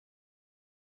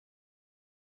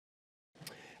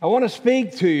I want to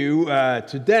speak to you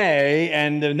today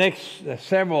and the next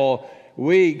several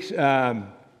weeks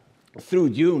through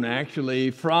June, actually,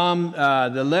 from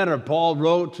the letter Paul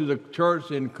wrote to the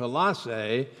church in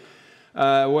Colossae,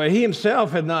 where he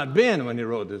himself had not been when he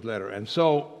wrote this letter. And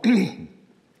so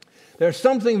there's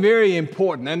something very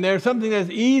important, and there's something that's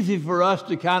easy for us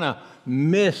to kind of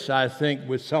miss, I think,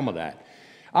 with some of that.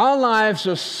 Our lives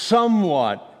are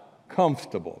somewhat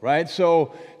comfortable, right?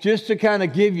 So just to kind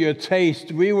of give you a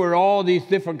taste, we were all these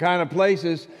different kind of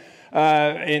places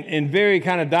in very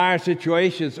kind of dire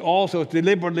situations. Also,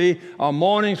 deliberately, our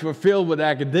mornings were filled with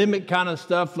academic kind of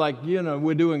stuff, like,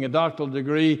 we're doing a doctoral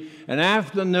degree, and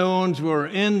afternoons we're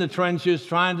in the trenches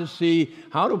trying to see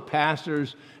how do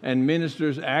pastors and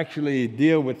ministers actually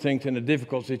deal with things in a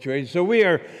difficult situation. So we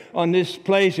are on this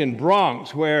place in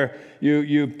Bronx where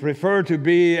you prefer to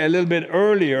be a little bit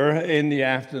earlier in the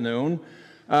afternoon.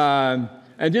 And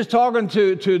just talking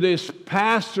to this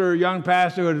young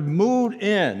pastor who had moved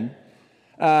in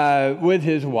with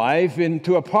his wife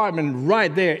into an apartment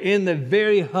right there in the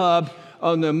very hub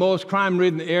of the most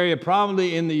crime-ridden area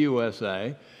probably in the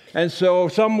USA. And so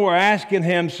some were asking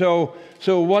him, so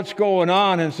what's going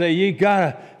on? And say, you got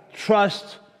to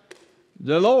trust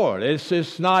the Lord. It's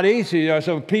just not easy.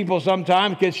 So people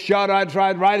sometimes get shot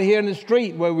outside right here in the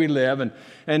street where we live.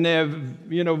 And they have,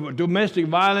 domestic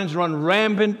violence run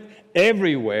rampant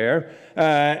everywhere.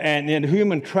 And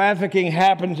human trafficking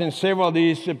happens in several of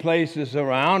these places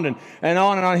around. And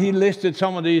on. He listed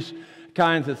some of these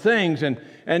kinds of things. And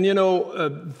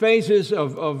faces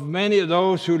of many of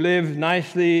those who live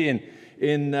nicely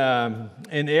in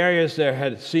areas that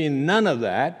had seen none of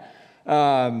that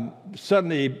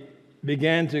suddenly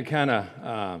began to kind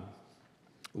of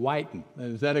whiten.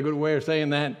 Is that a good way of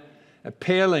saying that?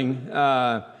 Paling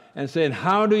and saying,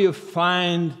 how do you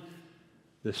find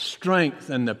the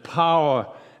strength and the power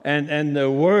and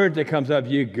the word that comes up?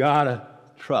 You got to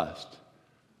trust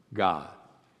God.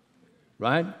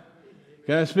 Right?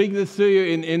 Can I speak this to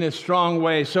you in a strong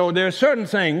way? So there are certain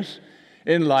things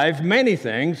in life, many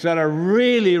things, that are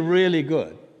really, really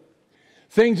good.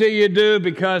 Things that you do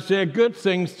because they're good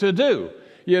things to do.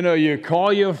 You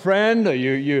call your friend, or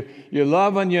you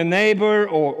love on your neighbor,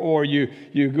 or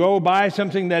you go buy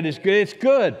something that is good. It's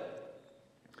good.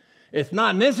 It's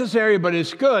not necessary, but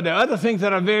it's good. There are other things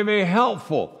that are very, very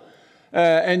helpful.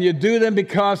 And you do them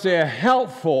because they're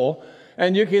helpful,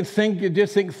 and you just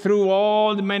think through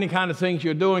all the many kind of things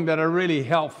you're doing that are really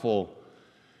helpful.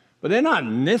 But they're not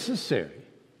necessary.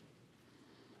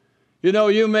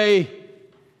 You may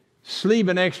sleep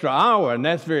an extra hour, and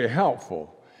that's very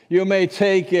helpful. You may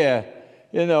take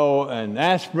an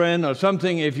aspirin or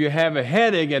something if you have a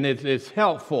headache, and it's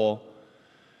helpful.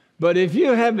 But if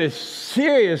you have a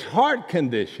serious heart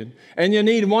condition and you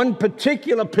need one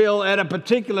particular pill at a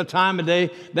particular time of day,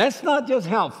 that's not just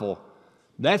helpful.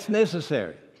 That's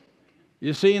necessary.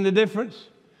 You seeing the difference?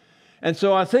 And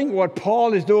so I think what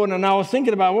Paul is doing, and I was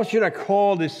thinking about what should I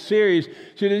call this series?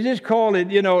 Should I just call it,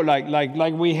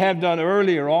 like we have done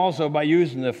earlier also by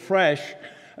using the fresh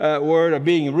word of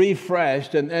being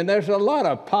refreshed. And there's a lot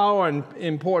of power and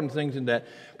important things in that.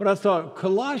 But I thought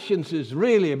Colossians is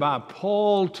really about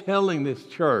Paul telling this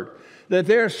church that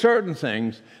there are certain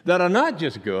things that are not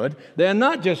just good, they're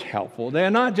not just helpful,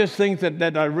 they're not just things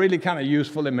that are really kind of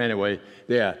useful in many ways,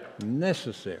 they are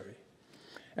necessary.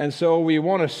 And so we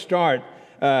want to start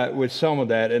with some of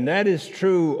that. And that is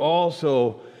true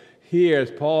also here, as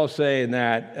Paul's saying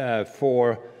that,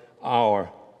 for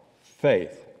our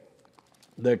faith.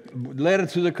 The letter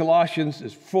to the Colossians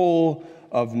is full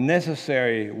of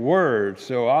necessary words.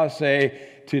 So I'll say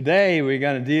today we're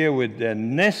going to deal with the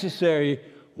necessary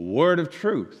word of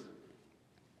truth.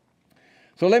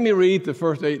 So let me read the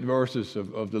first 8 verses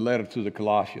of the letter to the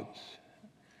Colossians.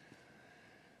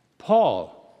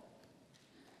 Paul,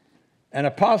 an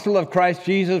apostle of Christ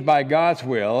Jesus by God's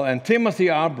will, and Timothy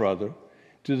our brother,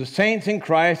 to the saints in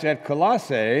Christ at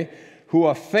Colossae, who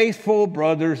are faithful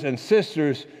brothers and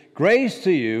sisters, grace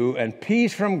to you and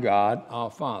peace from God our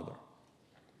Father.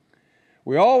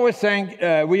 We always thank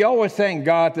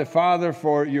God the Father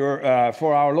for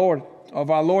our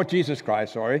Lord Jesus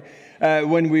Christ,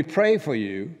 when we pray for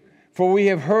you, for we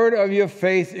have heard of your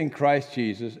faith in Christ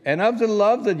Jesus and of the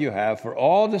love that you have for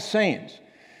all the saints,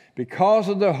 because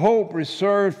of the hope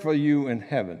reserved for you in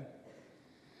heaven.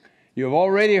 You have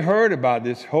already heard about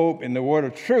this hope in the word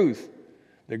of truth,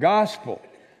 the gospel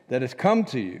that has come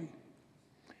to you.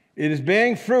 It is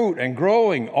bearing fruit and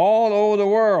growing all over the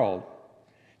world,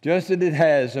 just as it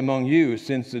has among you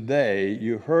since the day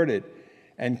you heard it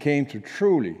and came to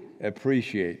truly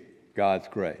appreciate God's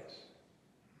grace.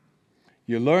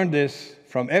 You learned this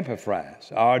from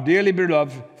Epaphras, our dearly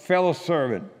beloved fellow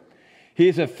servant. He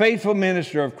is a faithful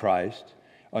minister of Christ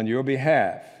on your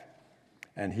behalf,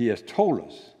 and he has told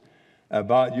us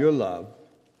about your love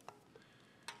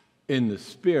in the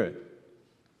Spirit.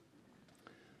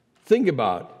 Think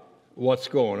about what's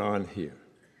going on here.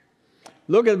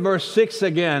 Look at verse 6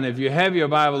 again. If you have your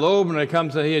Bible open and it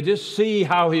comes to here, just see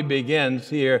how he begins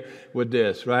here with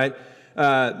this, right?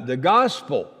 The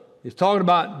gospel. He's talking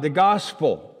about the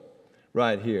gospel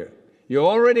right here. You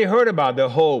already heard about the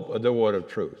hope of the word of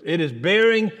truth. It is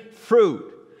bearing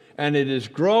fruit, and it is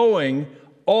growing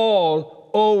all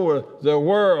over the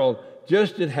world,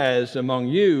 just as it has among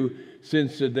you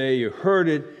since the day you heard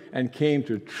it and came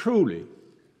to truly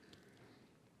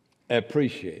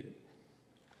appreciate it.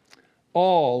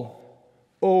 All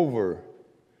over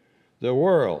the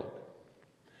world.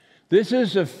 This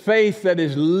is a faith that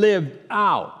is lived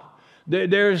out.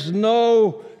 There's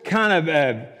no kind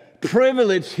of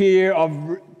privilege here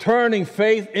of turning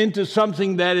faith into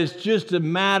something that is just a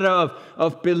matter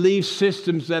of belief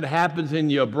systems that happens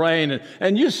in your brain.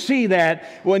 And you see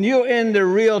that when you're in the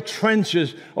real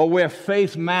trenches of where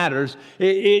faith matters.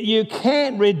 You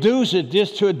can't reduce it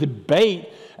just to a debate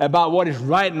about what is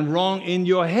right and wrong in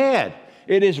your head.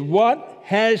 It is what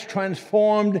has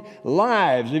transformed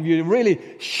lives. If you really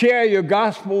share your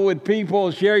gospel with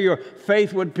people, share your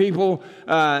faith with people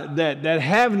that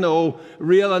have no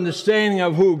real understanding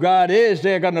of who God is,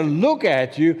 they're going to look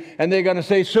at you and they're going to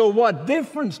say, so what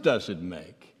difference does it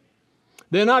make?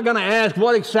 They're not going to ask,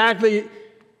 what exactly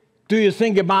do you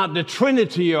think about the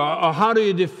Trinity, or how do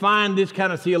you define this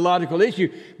kind of theological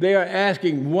issue? They are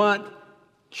asking, what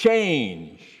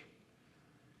change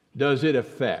does it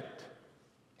affect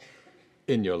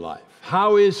in your life?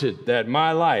 How is it that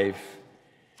my life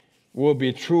will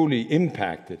be truly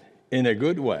impacted in a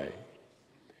good way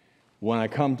when I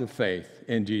come to faith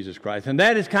in Jesus Christ? And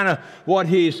that is kind of what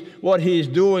he's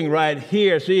doing right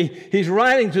here. See, he's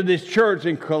writing to this church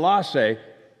in Colossae,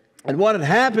 and what had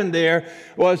happened there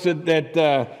was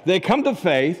that they come to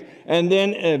faith, and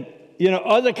then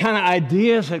other kind of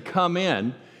ideas had come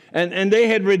in. And they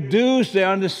had reduced their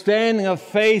understanding of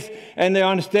faith and their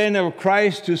understanding of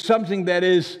Christ to something that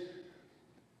is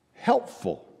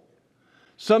helpful,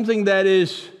 something that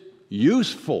is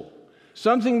useful,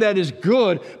 something that is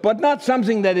good, but not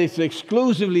something that is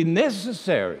exclusively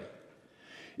necessary.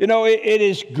 You know, it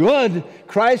is good.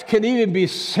 Christ can even be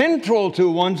central to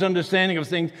one's understanding of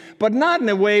things, but not in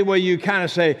a way where you kind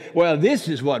of say, well, this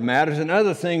is what matters, and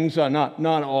other things are not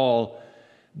all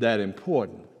that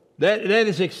important. That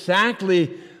is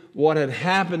exactly what had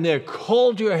happened there.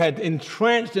 Culture had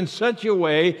entrenched in such a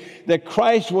way that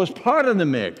Christ was part of the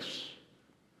mix.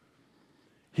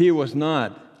 He was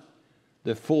not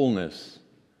the fullness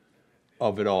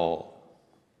of it all.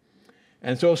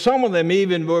 And so some of them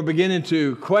even were beginning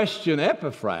to question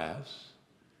Epaphras,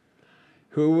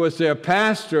 who was their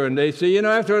pastor, and they say,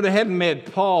 after all, they hadn't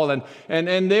met Paul,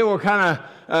 and they were kind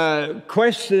of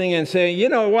questioning and saying,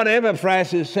 what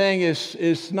Epaphras is saying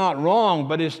is not wrong,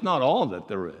 but it's not all that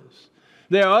there is.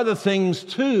 There are other things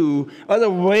too, other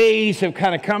ways of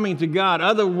kind of coming to God,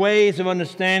 other ways of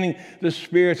understanding the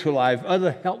spiritual life,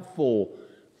 other helpful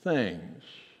things.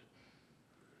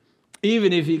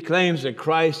 Even if he claims that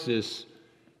Christ is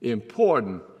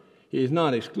important, he is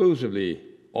not exclusively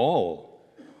all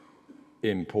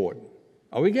important.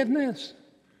 Are we getting this?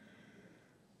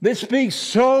 This speaks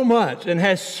so much and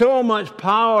has so much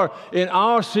power in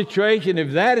our situation.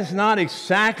 If that is not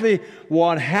exactly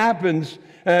what happens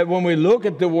when we look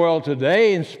at the world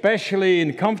today, especially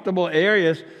in comfortable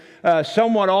areas,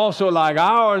 somewhat also like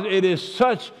ours, it is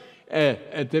such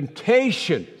a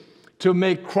temptation to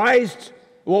make Christ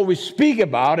what we speak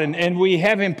about, and we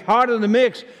have him part of the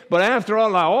mix. But after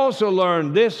all, I also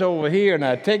learned this over here, and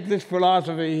I take this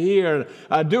philosophy here, and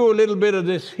I do a little bit of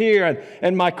this here,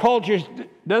 and my culture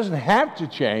doesn't have to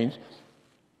change.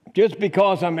 Just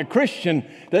because I'm a Christian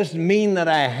doesn't mean that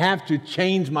I have to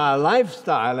change my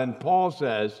lifestyle. And Paul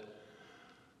says,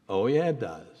 oh yeah, it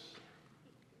does.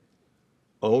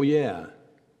 Oh yeah,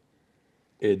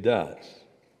 it does.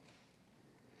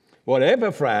 What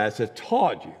Epaphras has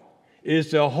taught you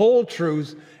is the whole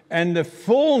truth and the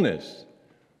fullness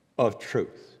of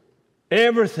truth.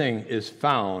 Everything is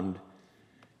found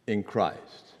in Christ.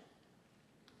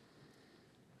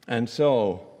 And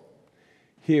so,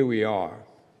 here we are.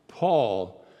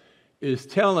 Paul is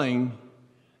telling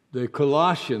the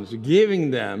Colossians,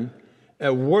 giving them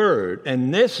a word, a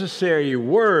necessary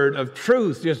word of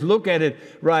truth. Just look at it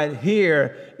right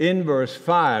here in verse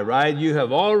 5, right? You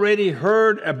have already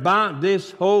heard about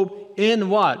this hope in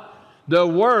what? The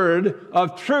word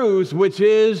of truth, which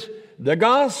is the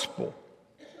gospel.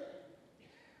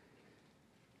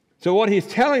 So what he's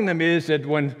telling them is that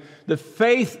when the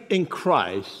faith in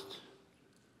Christ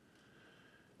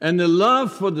and the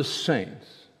love for the saints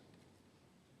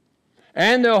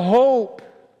and the hope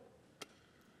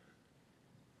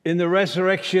in the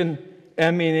resurrection,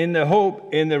 in the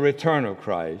hope in the return of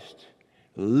Christ,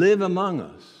 live among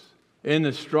us in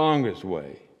the strongest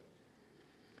way,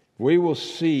 we will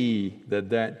see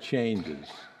that changes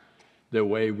the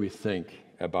way we think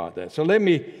about that. So let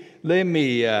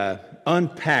me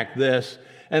unpack this,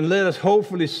 and let us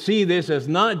hopefully see this as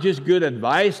not just good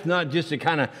advice, not just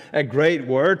a great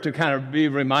word to kind of be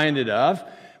reminded of,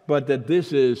 but that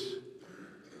this is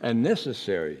a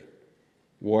necessary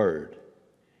word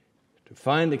to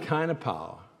find the kind of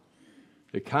power,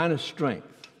 the kind of strength,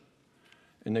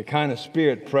 and the kind of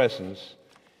spirit presence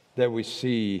that we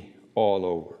see all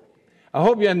over. I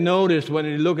hope you have noticed when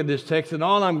you look at this text, and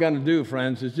all I'm going to do,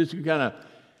 friends, is just kind of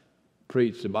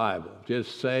preach the Bible.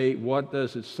 Just say, what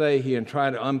does it say here, and try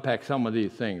to unpack some of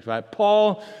these things, right?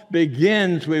 Paul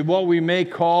begins with what we may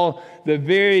call the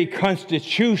very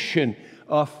constitution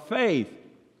of faith.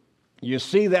 You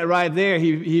see that right there.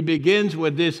 He begins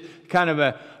with this kind of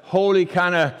a holy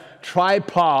kind of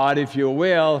tripod, if you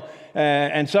will.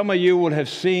 And some of you would have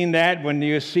seen that when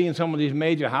you're seeing some of these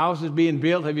major houses being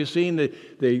built. Have you seen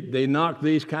they knock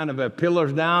these kind of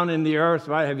pillars down in the earth,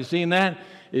 right? Have you seen that?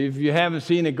 If you haven't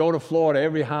seen it, go to Florida.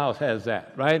 Every house has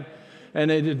that, right? And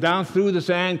they just down through the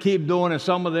sand, keep doing it.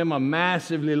 Some of them are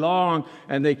massively long,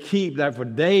 and they keep that for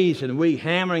days and weeks,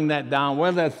 hammering that down.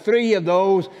 Well, there are three of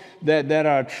those that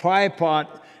are tripod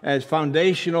as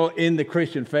foundational in the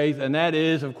Christian faith, and that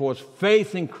is, of course,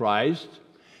 faith in Christ.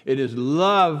 It is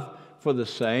love for the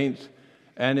saints,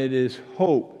 and it is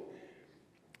hope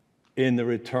in the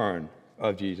return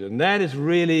of Jesus. And that is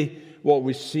really what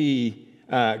we see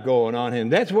going on here.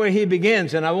 And that's where he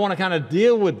begins, and I want to kind of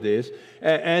deal with this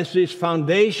as this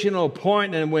foundational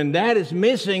point, and when that is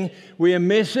missing, we are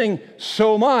missing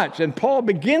so much. And Paul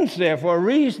begins there for a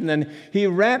reason, and he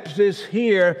wraps this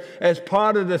here as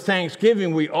part of the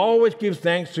thanksgiving. We always give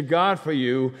thanks to God for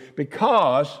you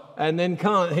because, and then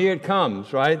here it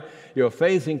comes, right? Your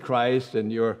faith in Christ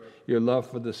and your love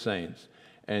for the saints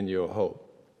and your hope.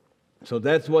 So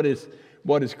that's what is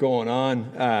going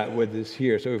on with this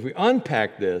here. So if we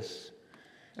unpack this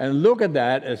and look at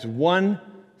that as one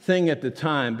thing at the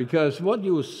time, because what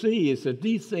you will see is that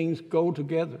these things go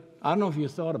together. I don't know if you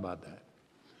thought about that.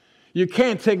 You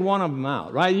can't take one of them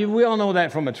out, right? We all know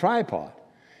that from a tripod.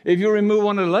 If you remove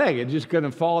one of the leg, it's just going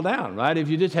to fall down, right? If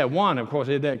you just have one, of course,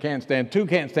 it can't stand. Two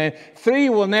can't stand. Three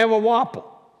will never wobble.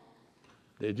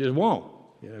 They just won't.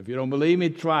 If you don't believe me,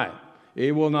 try it.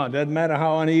 It will not. Doesn't matter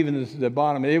how uneven is the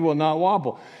bottom. It will not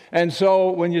wobble. And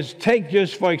so when you take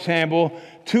just, for example,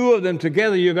 two of them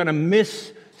together, you're going to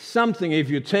miss something. If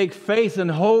you take faith and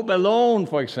hope alone,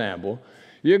 for example,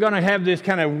 you're going to have this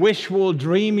kind of wishful,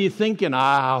 dreamy thinking.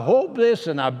 I hope this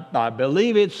and I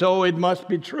believe it, so it must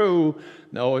be true.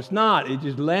 No, it's not. It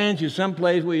just lands you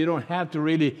someplace where you don't have to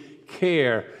really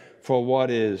care for what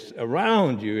is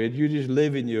around you. You just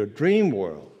live in your dream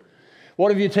world.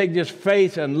 What if you take just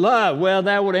faith and love? Well,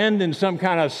 that would end in some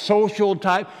kind of social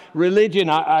type religion.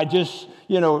 I just,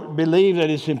 believe that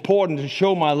it's important to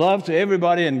show my love to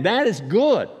everybody, and that is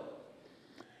good.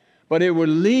 But it would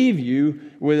leave you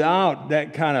without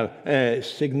that kind of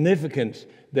significance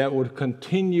that would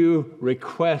continue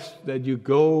request that you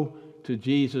go to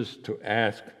Jesus to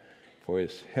ask for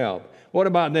his help. What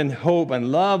about then hope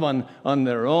and love on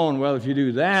their own? Well, if you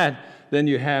do that, then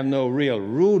you have no real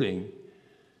rooting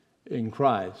in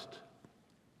Christ.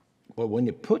 But when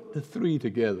you put the three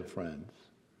together, friends,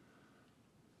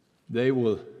 they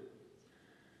will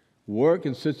work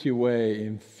in such a way,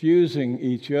 infusing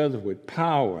each other with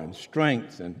power and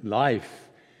strength and life,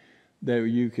 that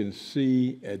you can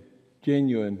see a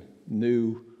genuine,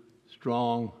 new,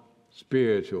 strong,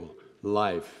 spiritual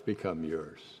life become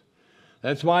yours.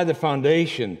 That's why the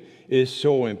foundation is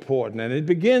so important. And it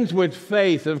begins with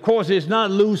faith. Of course, it's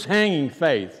not loose-hanging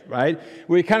faith, right?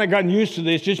 We've kind of gotten used to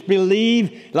this. Just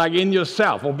believe like in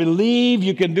yourself, or believe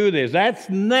you can do this. That's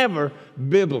never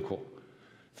biblical.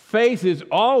 Faith is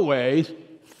always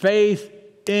faith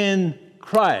in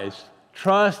Christ.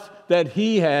 Trust that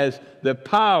he has the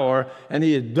power and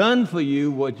he has done for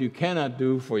you what you cannot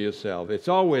do for yourself. It's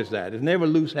always that. It's never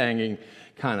loose-hanging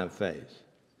kind of faith.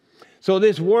 So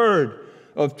this word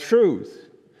of truth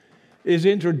is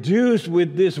introduced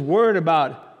with this word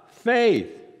about faith.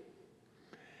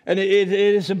 And it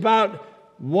is about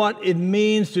what it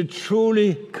means to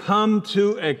truly come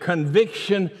to a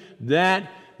conviction that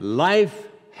life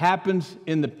happens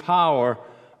in the power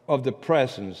of the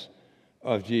presence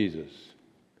of Jesus.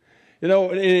 You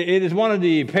know, it is one of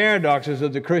the paradoxes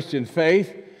of the Christian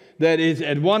faith that is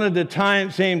at one of the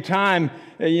same time,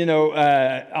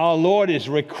 our Lord is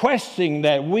requesting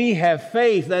that we have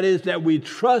faith, that is, that we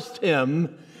trust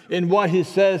Him in what He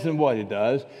says and what He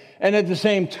does, and at the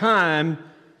same time,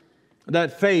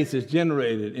 that faith is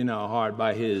generated in our heart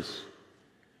by His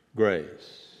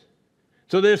grace.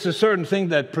 So there's a certain thing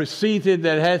that precedes it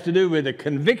that has to do with the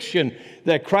conviction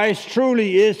that Christ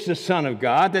truly is the Son of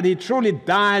God, that He truly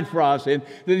died for our sin,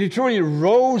 that He truly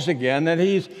rose again, that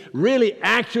He's really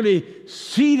actually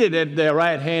seated at the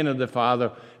right hand of the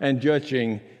Father and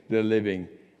judging the living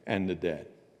and the dead.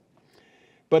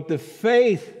 But the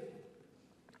faith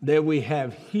that we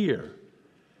have here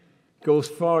goes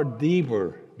far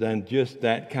deeper than just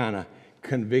that kind of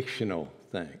convictional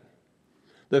thing.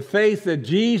 The faith that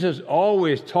Jesus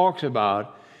always talks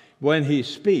about when He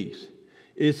speaks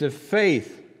is a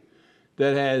faith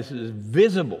that is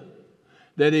visible,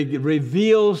 that it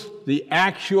reveals the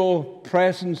actual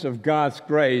presence of God's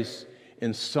grace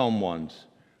in someone's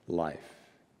life.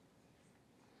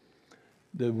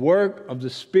 The work of the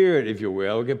Spirit, if you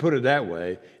will, we can put it that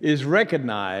way, is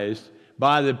recognized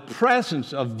by the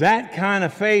presence of that kind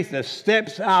of faith that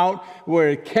steps out where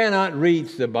it cannot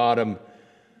reach the bottom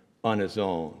on its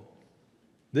own.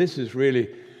 This is really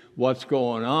what's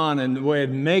going on, and where it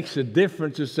makes a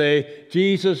difference to say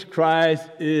Jesus Christ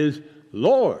is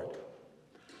Lord.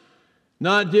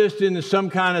 Not just in some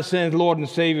kind of sense, Lord and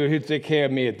Savior, He'll take care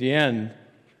of me at the end.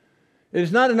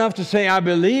 It's not enough to say I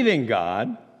believe in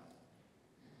God.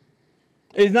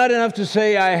 It's not enough to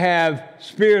say I have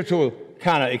spiritual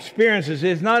kind of experiences.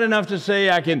 It's not enough to say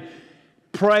I can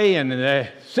pray and the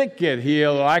sick get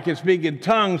healed, or I can speak in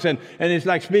tongues, and it's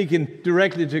like speaking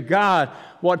directly to God.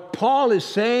 What Paul is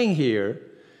saying here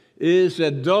is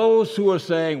that those who are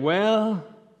saying, well,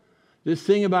 this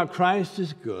thing about Christ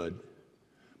is good,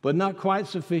 but not quite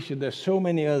sufficient. There's so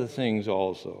many other things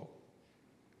also.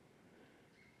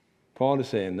 Paul is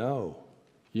saying, no,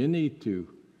 you need to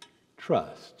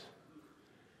trust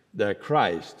that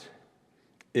Christ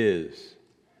is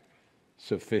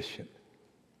sufficient.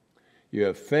 You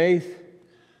have faith,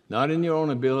 not in your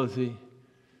own ability,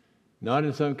 not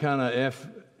in some kind of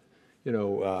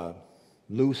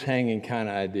loose-hanging kind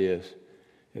of ideas,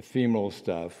 ephemeral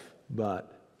stuff,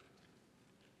 but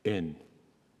in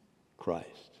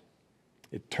Christ.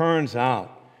 It turns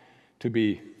out to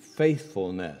be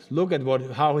faithfulness. Look at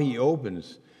how he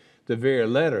opens the very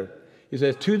letter. He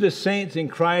says, to the saints in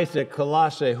Christ at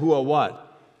Colossae who are what?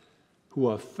 Who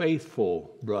are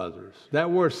faithful brothers. That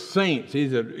word saints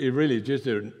is really just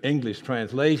an English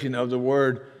translation of the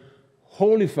word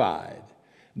holified.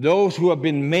 Those who have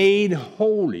been made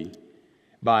holy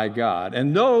by God.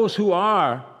 And those who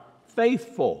are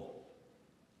faithful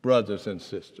brothers and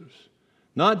sisters.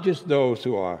 Not just those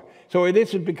who are. So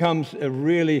this becomes a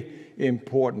really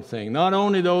important thing. Not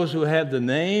only those who have the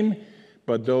name,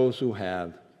 but those who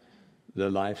have the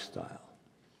lifestyle.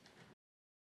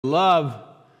 Love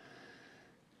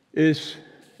is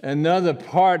another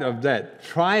part of that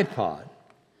tripod.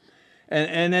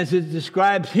 And as it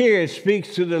describes here, it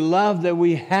speaks to the love that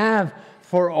we have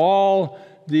for all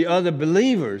the other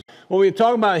believers. What we're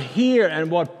talking about here and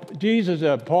what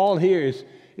Paul here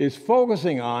is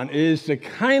focusing on is the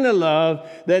kind of love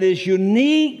that is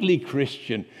uniquely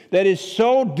Christian, that is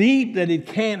so deep that it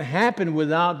can't happen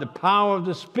without the power of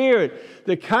the Spirit,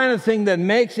 the kind of thing that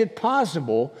makes it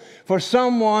possible for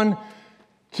someone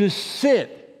to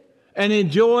sit and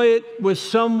enjoy it with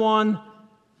someone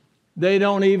they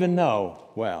don't even know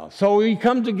well. So we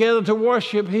come together to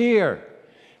worship here.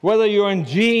 Whether you're in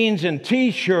jeans and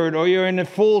T-shirt or you're in a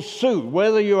full suit,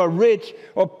 whether you are rich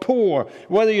or poor,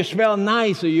 whether you smell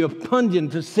nice or you're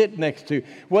pungent to sit next to,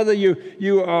 whether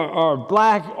you are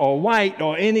black or white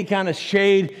or any kind of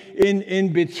shade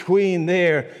in between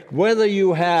there, whether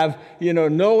you have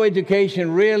no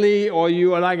education really or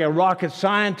you are like a rocket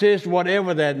scientist,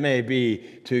 whatever that may be,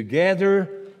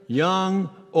 together, young,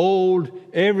 old,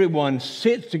 everyone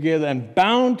sits together and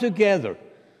bound together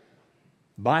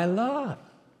by love.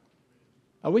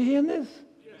 Are we hearing this?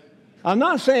 Yes. I'm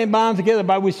not saying bound together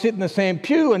by we sit in the same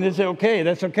pew and it's okay,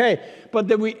 that's okay. But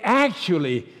that we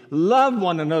actually love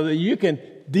one another. You can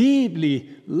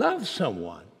deeply love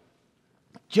someone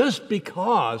just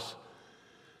because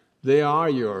they are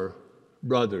your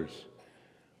brothers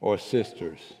or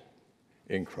sisters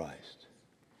in Christ.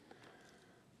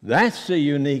 That's the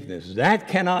uniqueness. That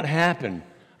cannot happen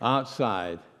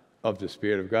outside of the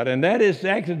Spirit of God. And that is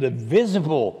actually the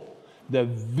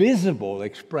visible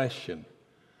expression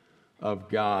of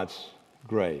God's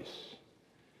grace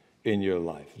in your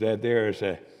life. That there is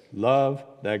a love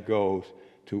that goes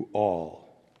to all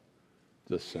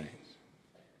the saints.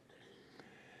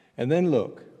 And then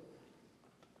look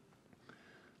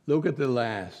at the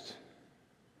last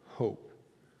hope.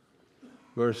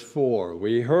 Verse 4,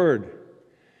 we heard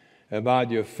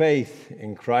about your faith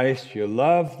in Christ, your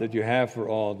love that you have for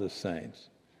all the saints.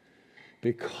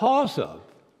 Because of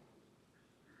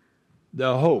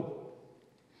the hope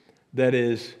that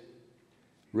is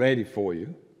ready for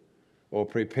you or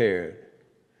prepared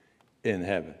in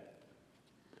heaven.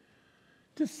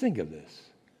 Just think of this.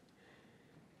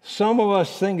 Some of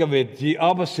us think of it the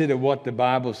opposite of what the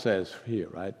Bible says here,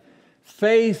 right?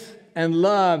 Faith and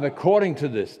love, according to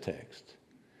this text,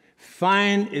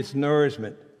 find its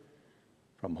nourishment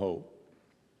from hope.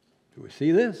 Do we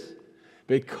see this?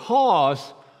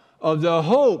 Because of the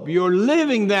hope. You're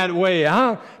living that way,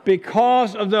 huh?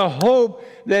 Because of the hope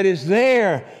that is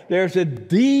there. There's a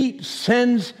deep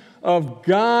sense of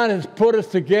God has put us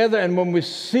together, and when we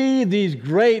see these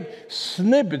great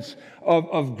snippets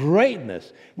of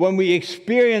greatness, when we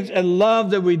experience a love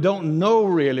that we don't know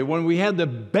really, when we have the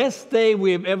best day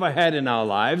we have ever had in our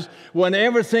lives, when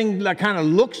everything kind of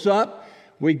looks up,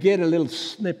 we get a little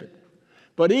snippet.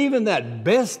 But even that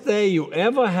best day you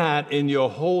ever had in your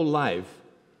whole life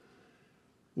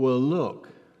will look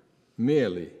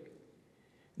merely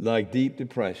like deep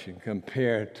depression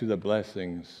compared to the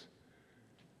blessings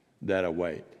that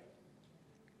await.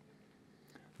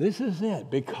 This is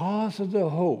it. Because of the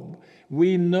hope,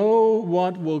 we know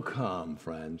what will come,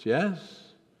 friends, yes?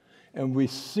 And we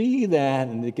see that,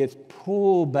 and it gets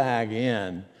pulled back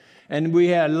in. And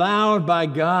we are allowed by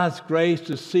God's grace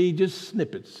to see just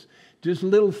snippets, just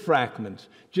little fragments,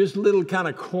 just little kind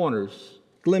of corners,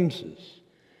 glimpses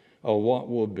of what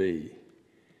will be.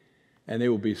 And it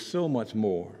will be so much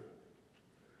more.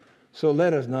 So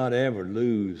let us not ever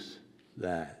lose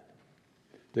that.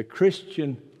 The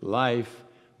Christian life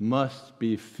must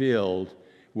be filled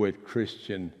with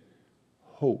Christian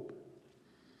hope.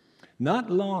 Not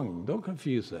longing, don't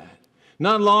confuse that.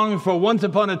 Not longing for once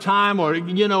upon a time or,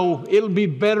 it'll be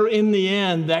better in the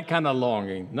end, that kind of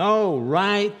longing. No,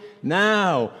 right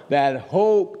now, that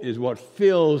hope is what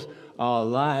fills our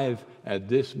life at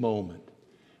this moment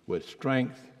with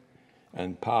strength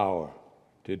and power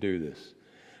to do this.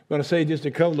 I'm going to say just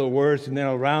a couple of words and then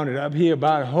I'll round it up here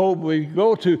about hope. We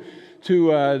go to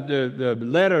the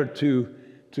letter to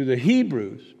the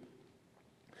Hebrews.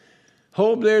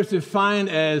 Hope there is defined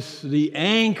as the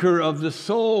anchor of the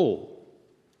soul.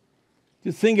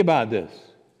 Just think about this.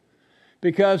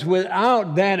 Because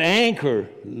without that anchor,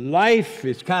 life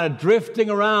is kind of drifting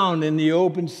around in the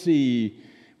open sea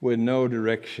with no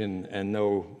direction and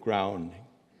no grounding.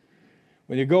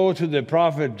 When you go to the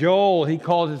prophet Joel, he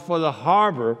calls it for the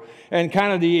harbor. And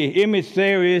kind of the image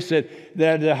there is that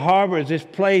the harbor is this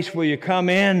place where you come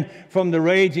in from the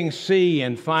raging sea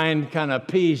and find kind of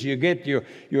peace. You get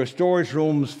your storage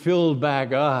rooms filled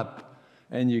back up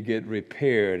and you get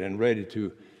repaired and ready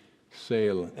to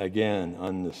sail again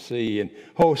on the sea. And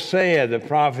Hosea, the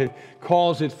prophet,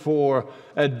 calls it for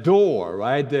a door,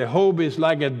 right? The hope is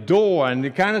like a door, and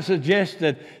it kind of suggests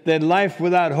that life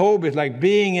without hope is like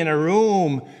being in a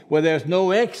room where there's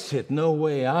no exit, no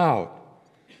way out.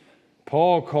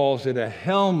 Paul calls it a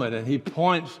helmet, and he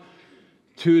points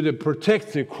to the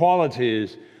protective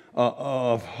qualities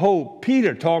of hope.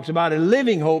 Peter talks about a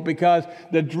living hope because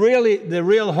the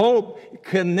real hope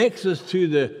connects us to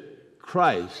the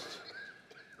Christ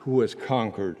who has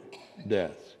conquered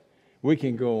death. We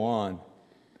can go on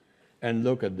and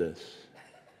look at this.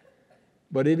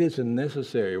 But it is a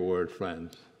necessary word,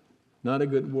 friends. Not a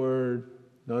good word,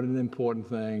 not an important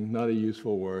thing, not a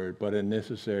useful word, but a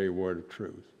necessary word of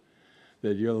truth.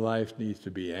 That your life needs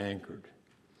to be anchored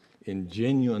in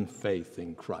genuine faith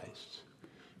in Christ,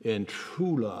 in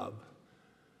true love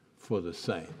for the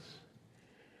saints,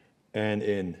 and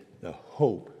in the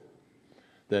hope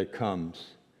that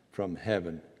comes from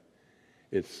heaven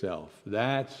itself.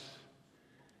 That's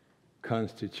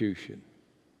constitution.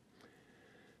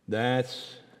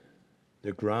 That's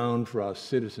the ground for our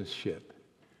citizenship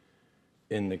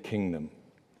in the kingdom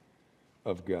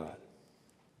of God.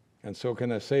 And so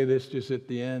can I say this just at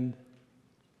the end?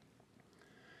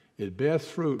 It bears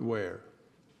fruit where?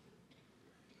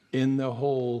 In the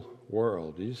whole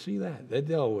world. Do you see that? That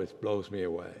always blows me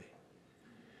away.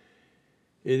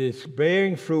 It is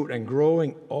bearing fruit and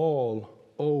growing all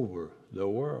over the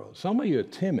world. Some of you are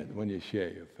timid when you share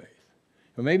your faith.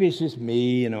 Or maybe it's just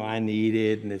me, I need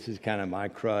it, and this is kind of my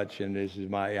crutch, and this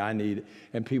is I need it.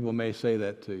 And people may say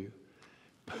that to you.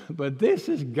 But this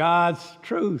is God's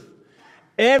truth.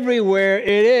 Everywhere it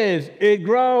is, it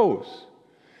grows.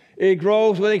 It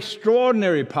grows with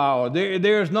extraordinary power.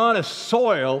 There's not a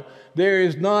soil There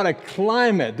is not a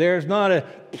climate, there's not a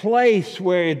place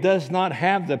where it does not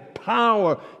have the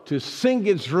power to sink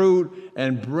its root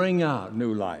and bring out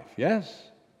new life. Yes?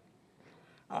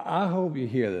 I hope you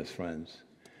hear this, friends.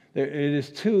 It is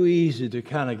too easy to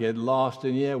kind of get lost,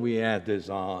 and yeah, we add this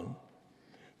on.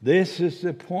 This is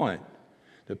the point.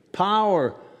 The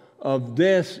power of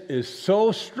this is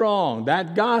so strong,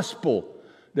 that gospel,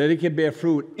 that it can bear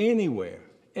fruit anywhere,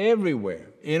 everywhere,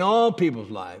 in all people's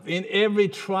lives, in every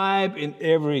tribe, in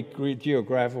every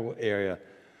geographical area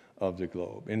of the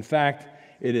globe. In fact,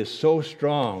 it is so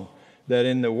strong that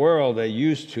in the world they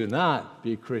used to not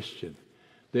be Christian.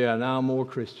 There are now more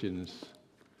Christians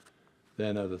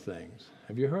than other things.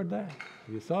 Have you heard that?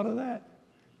 Have you thought of that?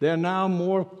 There are now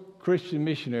more Christian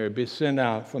missionaries being sent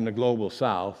out from the global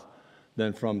south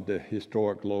than from the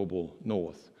historic global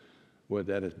north, where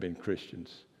that has been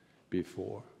Christians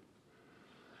before.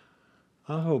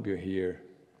 I hope you hear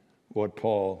what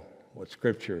Paul, what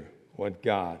Scripture, what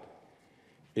God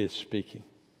is speaking.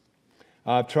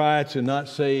 I've tried to not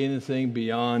say anything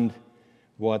beyond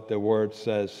what the Word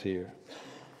says here.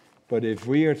 But if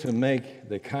we are to make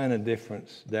the kind of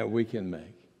difference that we can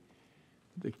make,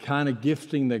 the kind of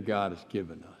gifting that God has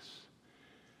given us,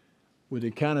 with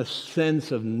the kind of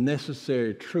sense of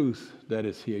necessary truth that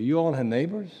is here. You all have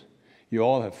neighbors. You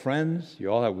all have friends. You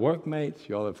all have workmates.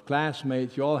 You all have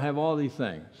classmates. You all have all these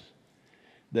things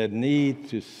that need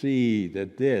to see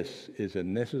that this is a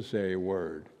necessary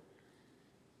word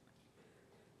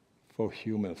for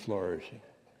human flourishing.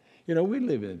 You know, we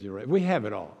live in a generation. We have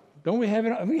it all. Don't we have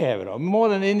it all? We have it all. More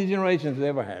than any generation has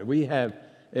ever had. We have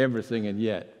everything, and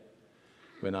yet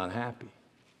we're not happy.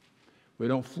 We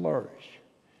don't flourish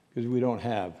because we don't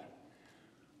have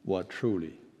what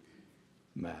truly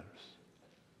matters.